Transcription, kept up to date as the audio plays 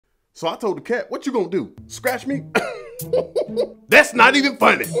So I told the cat, what you gonna do? Scratch me? That's not even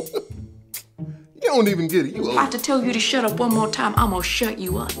funny. You don't even get it, you old. If I have to tell you to shut up one more time, I'm gonna shut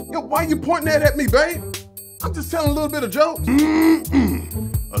you up. Yo, why you pointing that at me, babe? I'm just telling a little bit of jokes.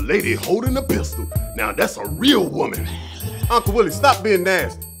 A lady holding a pistol. Now that's a real woman. Uncle Willie, stop being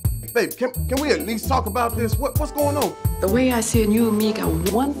nasty. Babe, can we at least talk about this? What's going on? The way I see it, you and me got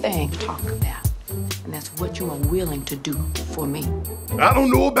one thing to talk about, and that's what you are willing to do for me. I don't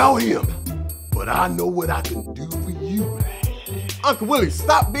know about him, but I know what I can do for you. Uncle Willie,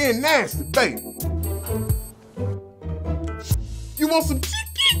 stop being nasty, babe. You want some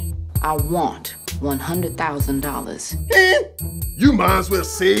chicken? I want $100,000. And you might as well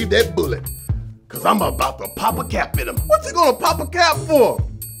save that bullet, cause I'm about to pop a cap in him. What's he gonna pop a cap for?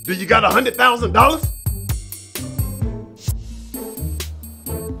 Do you got $100,000?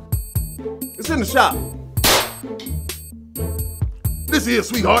 It's in the shop. Listen here,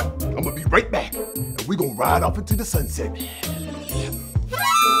 sweetheart. I'm gonna be right back, and we gonna ride off into the sunset.